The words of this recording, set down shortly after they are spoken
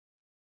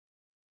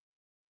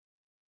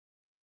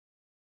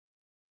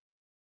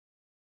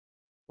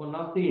One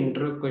of the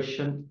interview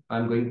question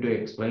I'm going to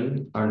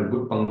explain and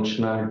good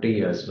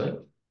functionality as well.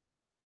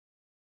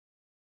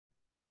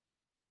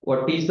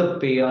 What is the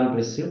pay on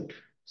receipt,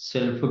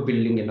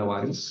 self-billing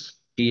invoice,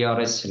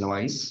 ERS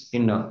invoice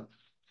in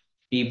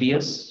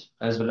EBS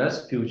as well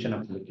as Fusion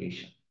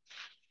application?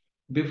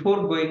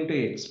 Before going to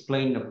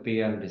explain the pay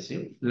and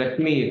receipt, let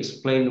me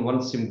explain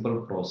one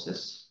simple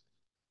process.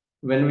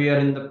 When we are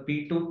in the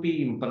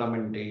P2P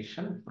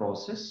implementation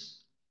process,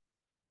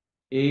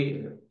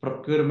 a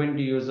procurement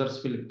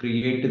users will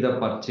create the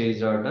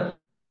purchase order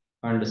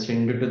and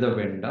send it to the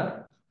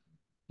vendor.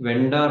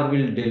 Vendor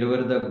will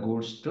deliver the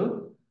goods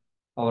to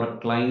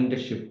our client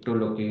ship to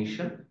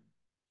location,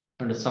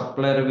 and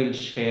supplier will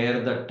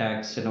share the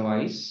tax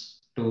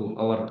invoice to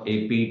our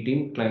AP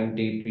team, client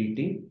AP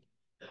team.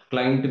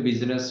 Client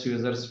business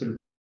users will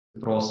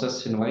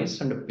process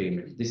invoice and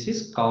payment. This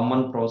is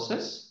common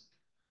process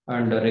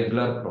and a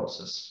regular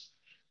process.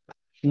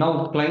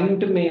 Now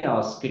client may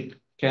ask it,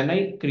 can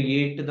I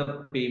create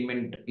the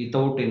payment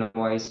without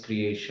invoice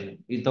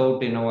creation,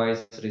 without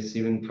invoice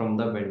receiving from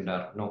the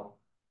vendor? No.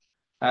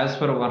 As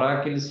per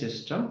Oracle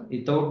system,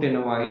 without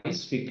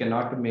invoice, we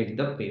cannot make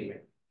the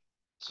payment.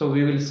 So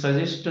we will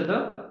suggest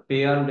the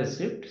pay on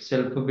receipt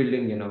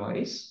self-billing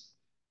invoice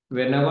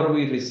whenever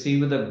we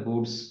receive the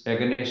goods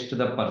against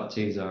the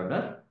purchase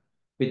order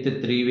with the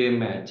three-way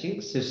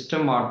matching.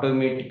 System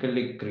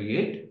automatically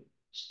create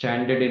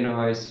standard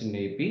invoice in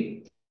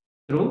AP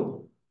through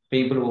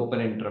Payable Open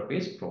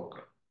Interface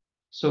program.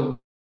 So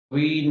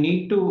we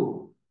need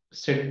to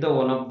set the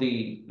one of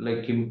the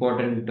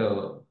important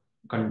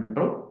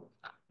control.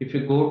 If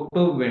you go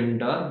to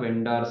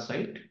vendor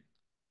site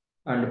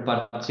and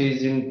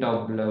purchasing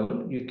tab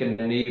level, you can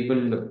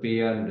enable the pay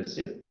and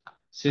receipt.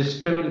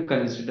 System will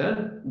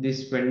consider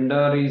this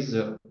vendor is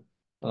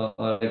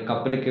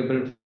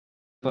applicable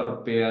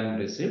for pay and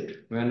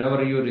receipt.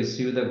 Whenever you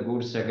receive the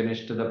goods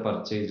against the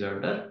purchase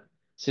order,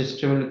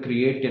 system will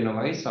create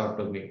invoice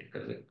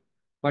automatically.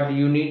 But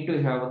you need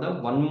to have the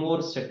one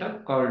more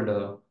setup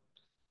called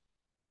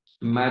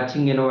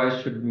matching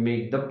invoice should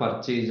make the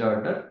purchase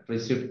order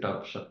receipt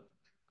option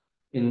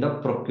in the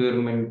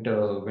procurement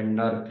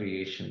vendor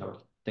creation.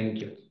 Thank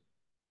you.